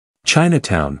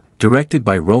Chinatown, directed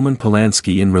by Roman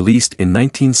Polanski and released in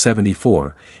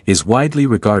 1974, is widely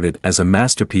regarded as a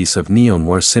masterpiece of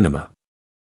neo-noir cinema.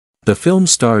 The film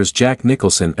stars Jack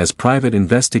Nicholson as private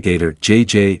investigator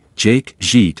Jake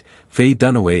Gittes, Faye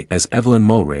Dunaway as Evelyn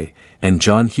Mulwray, and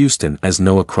John Huston as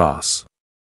Neo-Noir.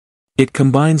 It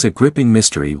combines a gripping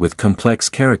mystery with complex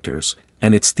characters,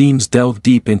 and its themes delve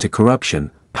deep into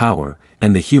corruption, power,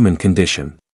 and the human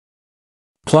condition.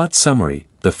 Plot summary: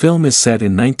 the film is set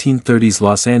in 1930s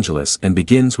Los Angeles and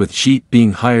begins with Gittes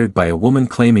being hired by a woman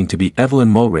claiming to be Evelyn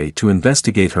Mulwray to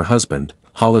investigate her husband,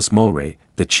 Hollis Mulwray,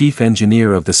 the chief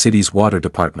engineer of the city's water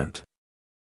department.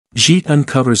 Gittes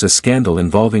uncovers a scandal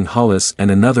involving Hollis and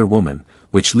another woman,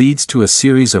 which leads to a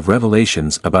series of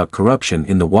revelations about corruption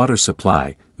in the water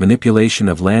supply, manipulation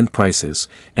of land prices,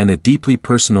 and a deeply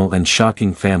personal and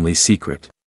shocking family secret.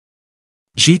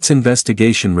 Gittes'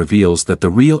 investigation reveals that the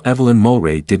real Evelyn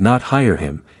Mulwray did not hire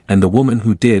him, and the woman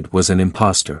who did was an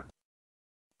imposter.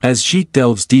 As Gittes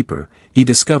delves deeper, he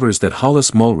discovers that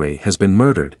Hollis Mulwray has been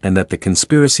murdered and that the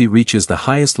conspiracy reaches the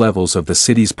highest levels of the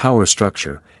city's power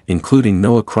structure, including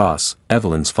Noah,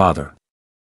 Evelyn's father.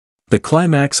 The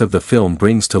climax of the film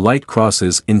brings to light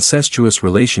Cross's incestuous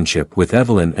relationship with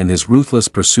Evelyn and his ruthless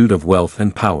pursuit of wealth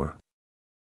and power.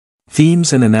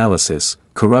 Themes and analysis: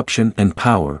 corruption and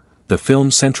power. The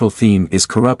film's central theme is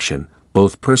corruption,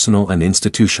 both personal and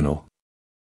institutional.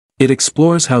 It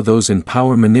explores how those in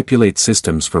power manipulate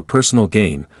systems for personal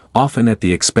gain, often at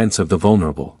the expense of the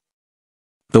vulnerable.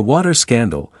 The water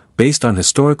scandal, based on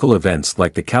historical events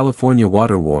like the California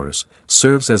water wars,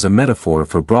 serves as a metaphor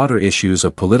for broader issues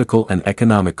of political and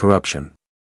economic corruption.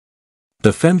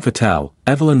 The femme fatale,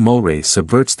 Evelyn Mulwray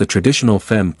subverts the traditional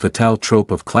femme fatale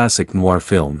trope of classic noir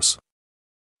films.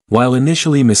 While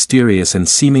initially mysterious and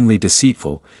seemingly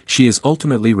deceitful, she is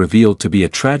ultimately revealed to be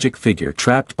a tragic figure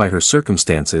trapped by her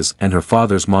circumstances and her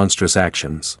father's monstrous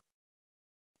actions.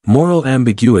 Moral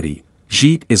ambiguity: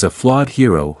 Gittes is a flawed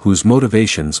hero whose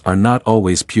motivations are not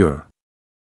always pure.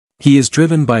 He is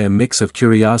driven by a mix of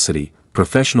curiosity,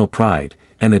 professional pride,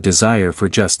 and a desire for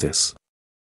justice.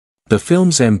 The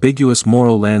film's ambiguous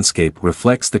moral landscape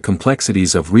reflects the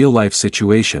complexities of real-life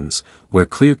situations, where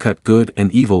clear-cut good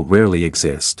and evil rarely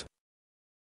exist.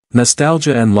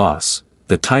 Nostalgia and loss: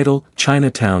 the title,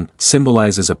 Chinatown,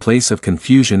 symbolizes a place of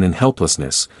confusion and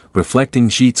helplessness, reflecting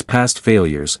Gittes' past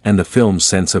failures and the film's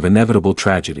sense of inevitable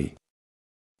tragedy.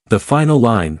 The final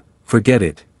line, "Forget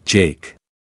it, Jake.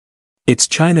 It's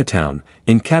Chinatown,"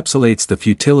 encapsulates the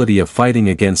futility of fighting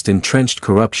against entrenched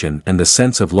corruption and the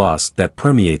sense of loss that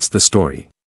permeates the story.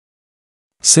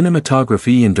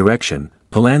 Cinematography and direction: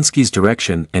 Polanski's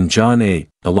direction and John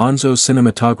Alonzo's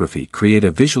cinematography create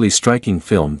a visually striking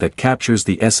film that captures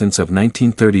the essence of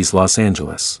 1930s Los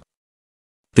Angeles.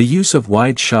 The use of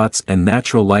wide shots and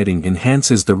natural lighting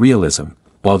enhances the realism,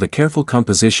 while the careful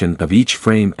composition of each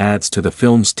frame adds to the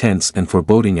film's tense and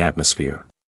foreboding atmosphere.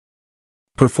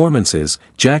 Performances: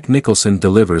 Jack Nicholson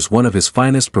delivers one of his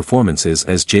finest performances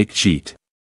as Jake Gittes.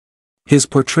 His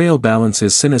portrayal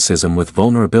balances cynicism with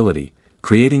vulnerability,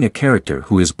 creating a character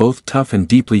who is both tough and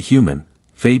deeply human.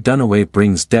 Faye Dunaway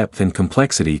brings depth and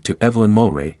complexity to Evelyn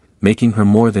Mulwray, making her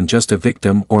more than just a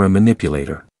victim or a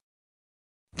manipulator.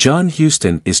 John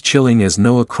Huston is chilling as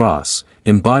Noah,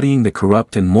 embodying the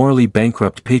corrupt and morally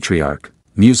bankrupt patriarch.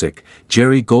 Music: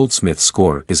 Jerry Goldsmith's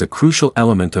score is a crucial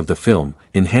element of the film,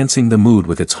 enhancing the mood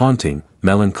with its haunting,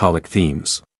 melancholic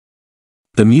themes.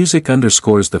 The music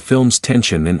underscores the film's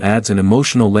tension and adds an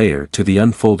emotional layer to the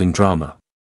unfolding drama.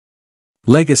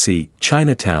 Legacy: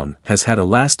 Chinatown has had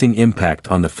a lasting impact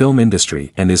on the film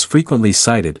industry and is frequently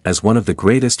cited as one of the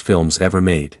greatest films ever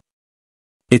made.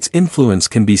 Its influence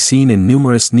can be seen in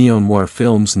numerous neo-noir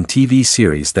films and TV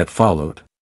series that followed.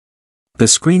 The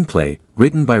screenplay,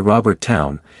 written by Robert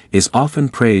Towne, is often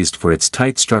praised for its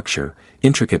tight structure,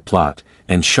 intricate plot,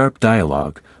 and sharp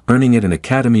dialogue, earning it an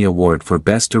Academy Award for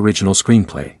Best Original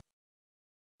Screenplay.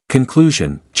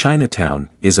 Conclusion: Chinatown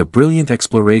is a brilliant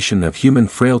exploration of human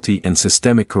frailty and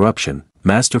systemic corruption,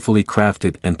 masterfully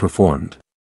crafted and performed.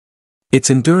 Its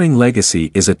enduring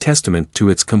legacy is a testament to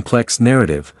its complex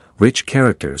narrative, rich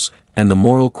characters, and the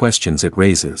moral questions it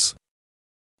raises.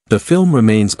 The film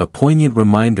remains a poignant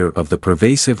reminder of the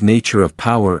pervasive nature of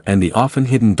power and the often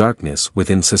hidden darkness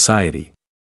within society.